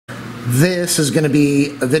This is going to be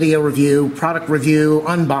a video review, product review,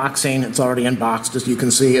 unboxing. It's already unboxed, as you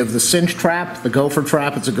can see, of the Cinch trap, the Gopher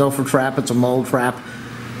trap. It's a Gopher trap. It's a mold trap.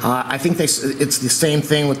 I think it's the same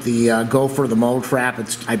thing with the Gopher, the mold trap.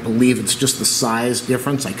 I believe it's just the size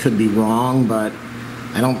difference. I could be wrong, but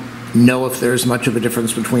I don't know if there's much of a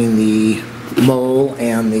difference between the mole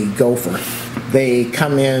and the Gopher. They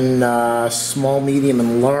come in small, medium,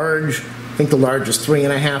 and large. I think the large is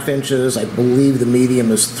 3.5 inches. I believe the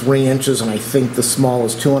medium is 3 inches, and I think the small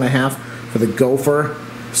is 2.5 for the Gopher.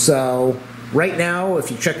 So right now, if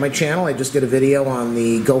you check my channel, I just did a video on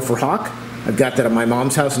the Gopher Hawk. I've got that at my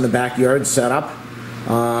mom's house in the backyard set up.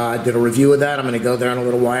 I did a review of that. I'm going to go there in a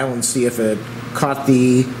little while and see if it caught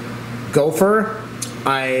the Gopher.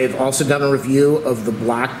 I've also done a review of the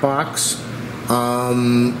black box.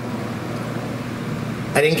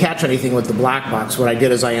 I didn't catch anything with the black box. What I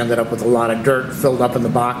did is I ended up with a lot of dirt filled up in the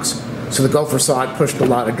box. So the Gopher saw it, pushed a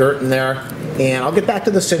lot of dirt in there. And I'll get back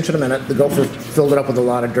to the Cinch in a minute. The Gopher filled it up with a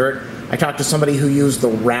lot of dirt. I talked to somebody who used the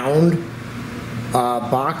round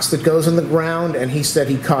box that goes in the ground, and he said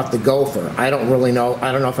he caught the Gopher. I don't really know.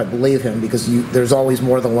 I don't know if I believe him, because there's always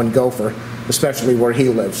more than one Gopher, especially where he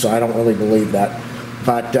lives, so I don't really believe that.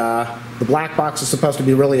 But the black box is supposed to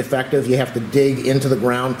be really effective. You have to dig into the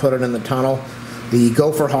ground, put it in the tunnel. The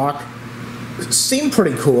Gopher Hawk seemed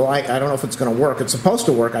pretty cool. I don't know if it's going to work. It's supposed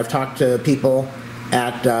to work. I've talked to people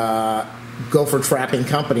at gopher trapping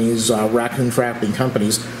companies, raccoon trapping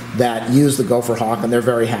companies, that use the Gopher Hawk, and they're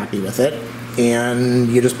very happy with it. And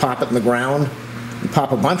you just pop it in the ground. You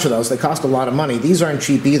pop a bunch of those. They cost a lot of money. These aren't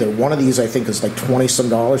cheap either. One of these, I think, is like $20-some,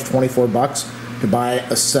 $24. To buy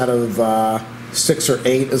a set of 6 or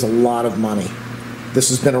 8 is a lot of money. This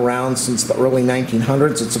has been around since the early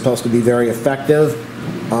 1900s. It's supposed to be very effective.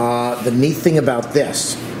 The neat thing about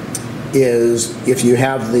this is if you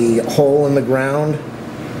have the hole in the ground,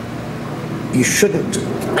 you shouldn't.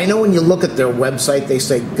 I know when you look at their website, they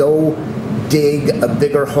say go dig a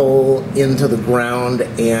bigger hole into the ground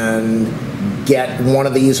and get one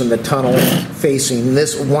of these in the tunnel facing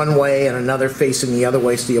this one way and another facing the other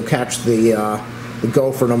way, so you'll catch the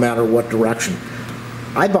Gopher no matter what direction.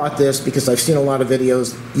 I bought this because I've seen a lot of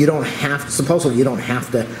videos. You don't have to, supposedly you don't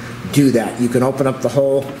have to do that. You can open up the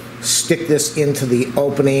hole, stick this into the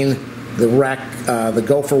opening, the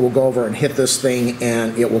Gopher will go over and hit this thing,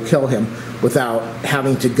 and it will kill him without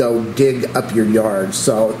having to go dig up your yard.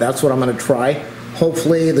 So that's what I'm going to try.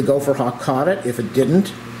 Hopefully the Gopher Hawk caught it. If it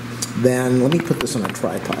didn't, then let me put this on a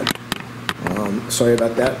tripod. Sorry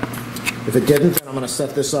about that. If it didn't, then I'm going to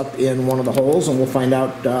set this up in one of the holes, and we'll find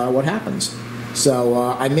out what happens. So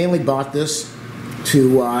I mainly bought this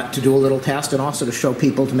to do a little test, and also to show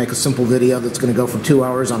people, to make a simple video that's going to go for 2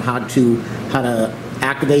 hours on how to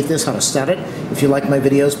activate this, how to set it. If you like my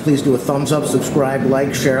videos, please do a thumbs up, subscribe,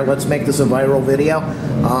 like, share. Let's make this a viral video.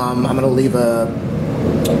 I'm going to leave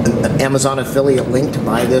an Amazon affiliate link to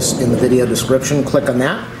buy this in the video description. Click on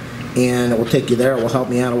that, and it will take you there. It will help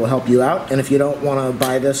me out. It will help you out. And if you don't want to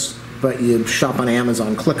buy this, but you shop on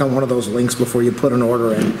Amazon, click on one of those links before you put an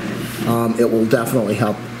order in. It will definitely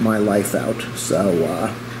help my life out. So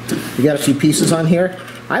you got a few pieces on here.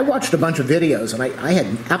 I watched a bunch of videos, and I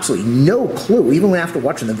had absolutely no clue, even after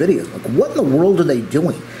watching the videos. Like, what in the world are they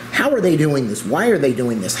doing? How are they doing this? Why are they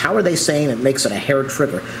doing this? How are they saying it makes it a hair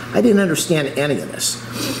trigger? I didn't understand any of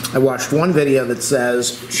this. I watched one video that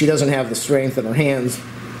says she doesn't have the strength in her hands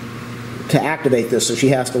to activate this, so she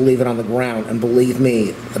has to leave it on the ground. And believe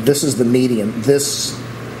me, this is the medium. This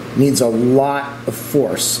needs a lot of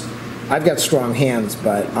force. I've got strong hands,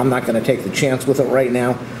 but I'm not going to take the chance with it right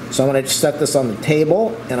now. So I'm going to set this on the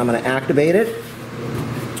table, and I'm going to activate it.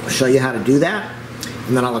 I'll show you how to do that,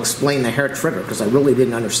 and then I'll explain the hair trigger, because I really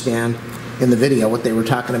didn't understand in the video what they were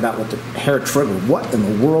talking about with the hair trigger. What in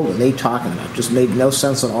the world are they talking about? Just made no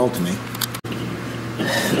sense at all to me.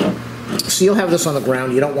 So you'll have this on the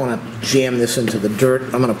ground. You don't want to jam this into the dirt.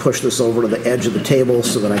 I'm going to push this over to the edge of the table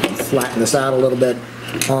so that I can flatten this out a little bit.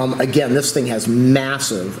 Again, this thing has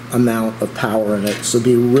massive amount of power in it, so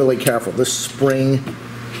be really careful. This spring,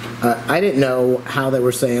 I didn't know how they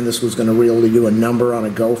were saying this was going to really do a number on a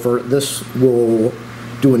Gopher. This will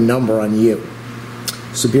do a number on you,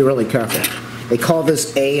 so be really careful. They call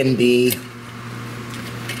this A and B.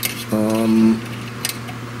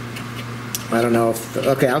 I don't know if,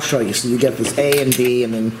 okay, I'll show you. So you get this A and B,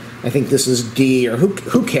 and then I think this is D, or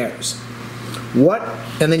who cares? What,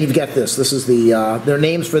 and then you get this. This is their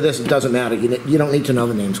names for this. It doesn't matter. You don't need to know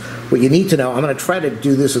the names. What you need to know, I'm going to try to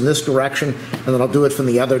do this in this direction, and then I'll do it from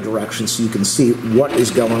the other direction so you can see what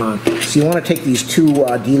is going on. So you want to take these two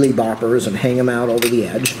dealy boppers and hang them out over the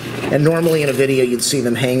edge. And normally in a video you'd see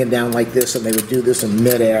them hanging down like this, and they would do this in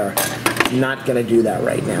midair. not going to do that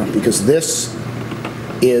right now because this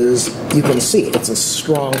is, you can see, it's a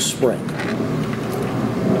strong spring.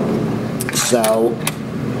 So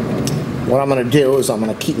what I'm going to do is I'm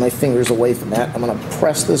going to keep my fingers away from that. I'm going to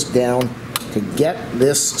press this down to get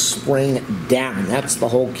this spring down. That's the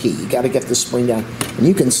whole key. You got to get this spring down. And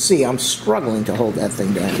you can see I'm struggling to hold that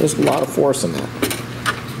thing down. There's a lot of force in that.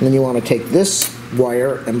 And then you want to take this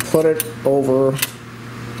wire and put it over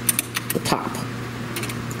the top.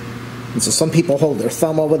 And so some people hold their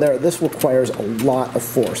thumb over there. This requires a lot of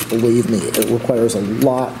force, believe me. It requires a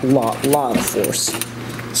lot of force.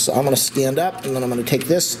 So I'm going to stand up, and then I'm going to take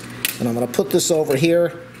this, and I'm going to put this over here,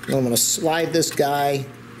 and I'm going to slide this guy.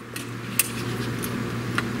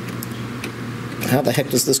 How the heck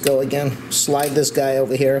does this go again? Slide this guy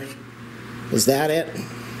over here. Is that it?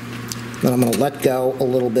 Then I'm going to let go a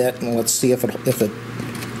little bit, and let's see if that's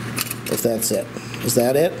it. Is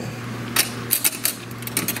that it?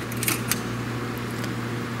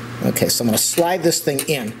 Okay, so I'm going to slide this thing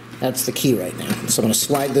in. That's the key right now. So I'm going to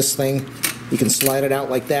slide this thing. You can slide it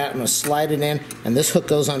out like that. I'm going to slide it in, and this hook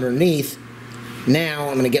goes underneath. Now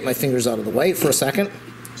I'm going to get my fingers out of the way for a second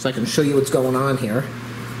so I can show you what's going on here.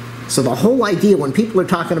 So the whole idea, when people are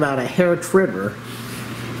talking about a hair trigger,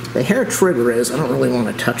 the hair trigger is, I don't really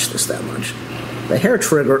want to touch this that much. The hair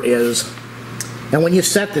trigger is, and when you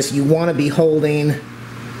set this, you want to be holding,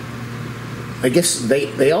 I guess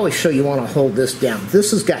they always show you want to hold this down.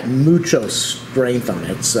 This has got mucho strength on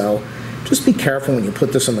it, so just be careful when you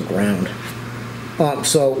put this on the ground.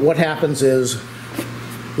 So what happens is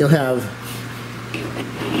you'll have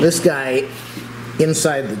this guy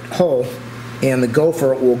inside the hole, and the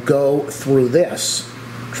gopher will go through this,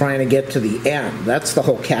 trying to get to the end. That's the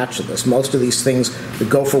whole catch of this. Most of these things, the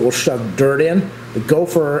gopher will shove dirt in. The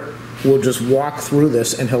gopher will just walk through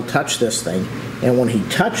this, and he'll touch this thing. And when he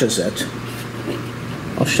touches it,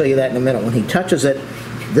 I'll show you that in a minute. When he touches it,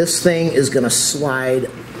 this thing is going to slide,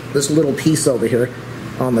 this little piece over here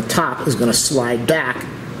on the top is going to slide back.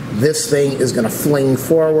 This thing is going to fling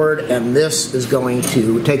forward, and this is going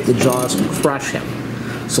to take the jaws and crush him.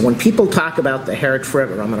 So when people talk about the hair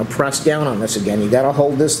trigger, I'm going to press down on this again. You got to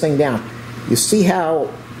hold this thing down. You see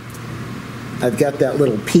how I've got that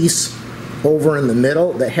little piece over in the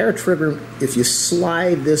middle? The hair trigger, if you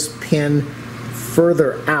slide this pin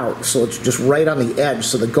further out, so it's just right on the edge,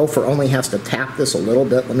 so the gopher only has to tap this a little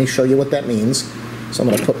bit. Let me show you what that means. So I'm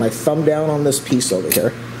going to put my thumb down on this piece over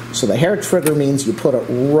here. So the hair trigger means you put it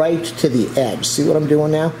right to the edge. See what I'm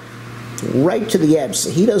doing now? Right to the edge. So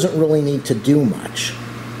he doesn't really need to do much,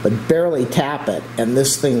 but barely tap it, and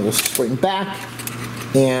this thing will spring back.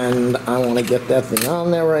 And I want to get that thing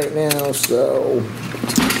on there right now, so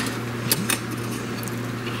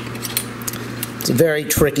it's a very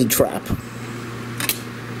tricky trap.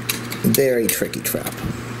 Very tricky trap.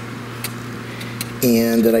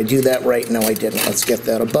 And did I do that right? No, I didn't. Let's get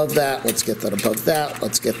that above that. Let's get that above that.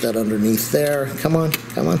 Let's get that underneath there. Come on,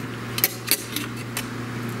 come on.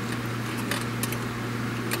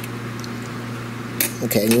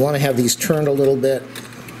 Okay, and you want to have these turned a little bit.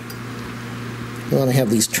 You want to have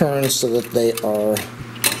these turned so that they are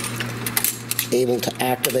able to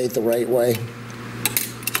activate the right way.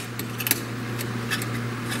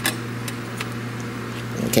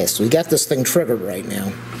 Okay, so we got this thing triggered right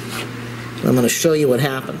now. I'm going to show you what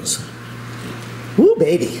happens. Woo,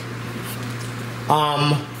 baby.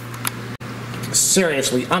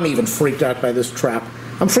 Seriously, I'm even freaked out by this trap.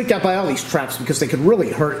 I'm freaked out by all these traps because they could really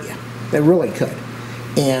hurt you. They really could.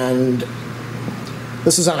 And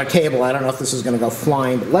this is on a table. I don't know if this is going to go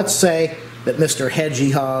flying, but let's say that Mr.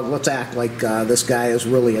 Hedgehog, let's act like this guy is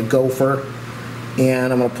really a gopher,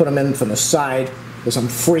 and I'm going to put him in from the side because I'm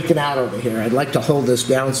freaking out over here. I'd like to hold this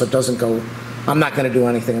down so it doesn't go. I'm not going to do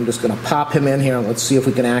anything. I'm just going to pop him in here, and let's see if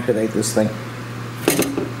we can activate this thing.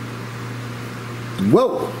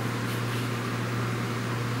 Whoa!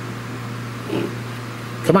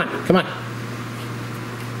 Come on, come on.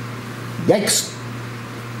 Yikes.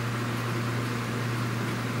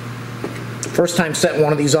 First time setting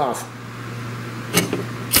one of these off.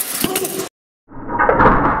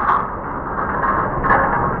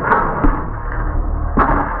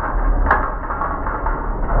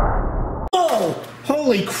 Oh,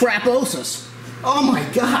 holy craposis. Oh my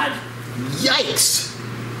God. Yikes.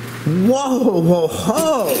 Whoa, whoa,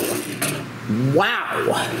 whoa.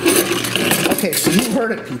 Wow. Okay, so you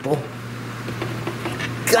heard it, people.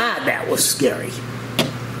 God, that was scary.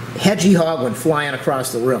 Hedgehog went flying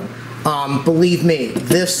across the room. Believe me,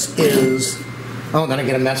 this is... Oh, I'm going to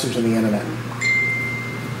get a message on the internet.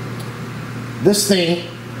 This thing,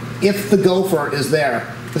 if the gopher is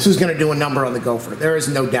there, this is going to do a number on the gopher. There is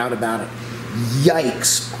no doubt about it.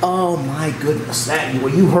 Yikes. Oh my goodness. Well,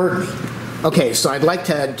 you heard me. Okay, so I'd like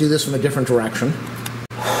to do this from a different direction.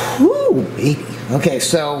 Whoo, baby. Okay,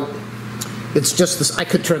 so it's just this. I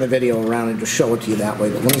could turn the video around and just show it to you that way,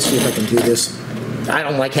 but let me see if I can do this. I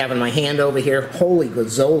don't like having my hand over here. Holy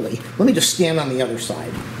gazzoli. Let me just stand on the other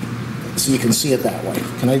side so you can see it that way.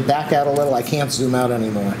 Can I back out a little? I can't zoom out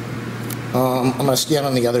anymore. I'm going to stand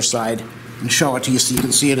on the other side and show it to you so you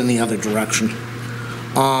can see it in the other direction.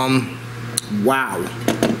 Wow.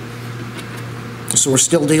 So we're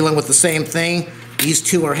still dealing with the same thing. These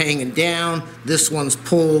two are hanging down. This one's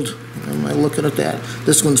pulled. Am I looking at that?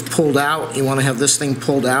 This one's pulled out. You want to have this thing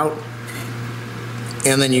pulled out.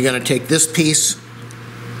 And then you're going to take this piece.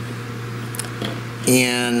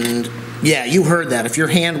 And yeah, you heard that. If your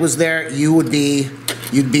hand was there, you'd be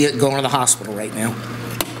going to the hospital right now.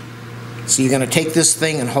 So you're going to take this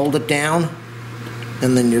thing and hold it down.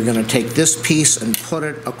 And then you're going to take this piece and put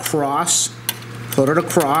it across. Put it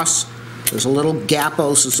across. There's a little gap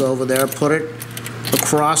osis over there. Put it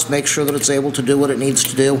across. Make sure that it's able to do what it needs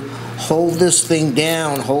to do. Hold this thing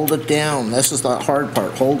down. Hold it down. This is the hard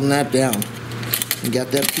part, holding that down. You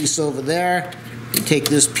got that piece over there. You take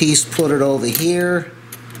this piece, put it over here.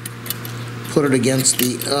 Put it against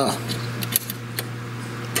the,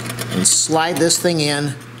 and slide this thing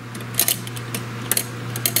in.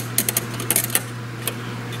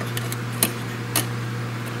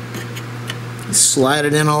 Slide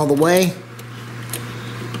it in all the way.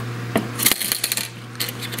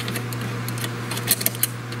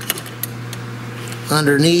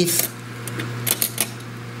 Underneath.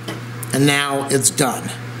 And now it's done.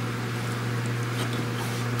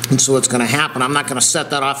 And so what's going to happen, I'm not going to set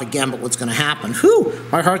that off again, but what's going to happen, whew,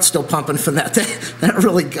 my heart's still pumping from that. That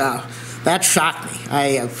really, that shocked me.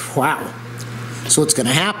 Wow. So what's going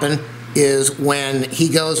to happen is when he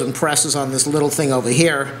goes and presses on this little thing over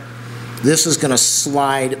here, this is going to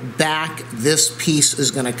slide back, this piece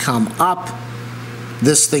is going to come up,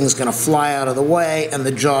 this thing's going to fly out of the way, and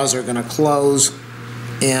the jaws are going to close.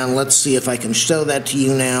 And let's see if I can show that to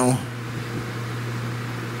you now.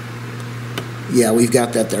 Yeah, we've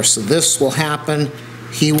got that there. So this will happen.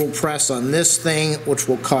 He will press on this thing, which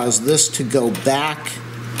will cause this to go back.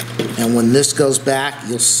 And when this goes back,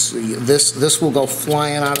 you'll see this will go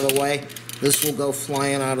flying out of the way. This will go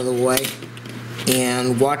flying out of the way.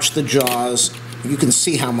 And watch the jaws. You can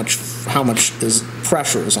see how much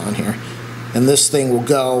pressure is on here. And this thing will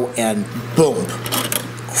go and boom,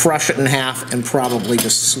 crush it in half and probably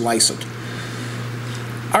just slice it.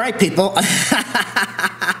 All right, people.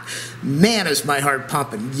 Man, is my heart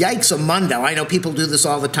pumping. Yikes-a-mundo. I know people do this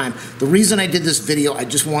all the time. The reason I did this video, I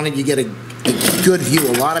just wanted you to get a good view.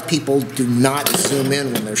 A lot of people do not zoom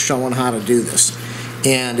in when they're showing how to do this.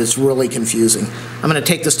 And it's really confusing. I'm going to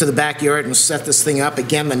take this to the backyard and set this thing up.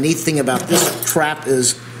 Again, the neat thing about this trap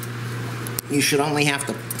is you should only have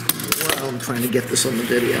to, well, I'm trying to get this on the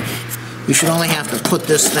video. You should only have to put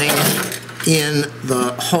this thing in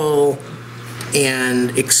the hole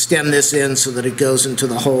and extend this in so that it goes into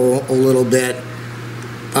the hole a little bit.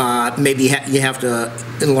 Maybe you have to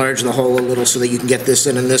enlarge the hole a little so that you can get this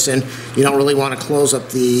in and this in. You don't really want to close up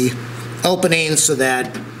the opening so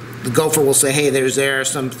that the gopher will say, hey,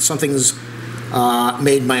 something's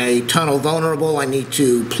made my tunnel vulnerable. I need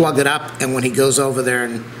to plug it up. And when he goes over there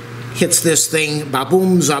and hits this thing,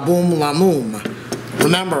 ba-boom, za-boom, la-moom.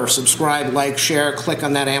 Remember, subscribe, like, share, click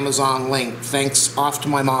on that Amazon link. Thanks. Off to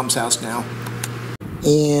my mom's house now.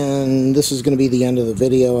 And this is going to be the end of the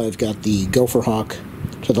video. I've got the gopher hawk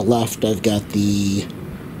to the left. I've got the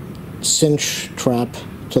cinch trap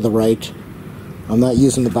to the right. I'm not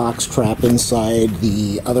using the box trap inside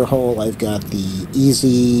the other hole. I've got the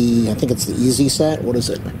easy, I think it's the easy set. What is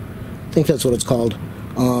it? I think that's what it's called.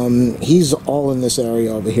 He's all in this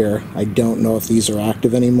area over here. I don't know if these are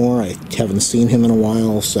active anymore. I haven't seen him in a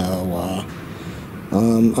while, so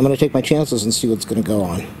I'm going to take my chances and see what's going to go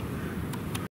on.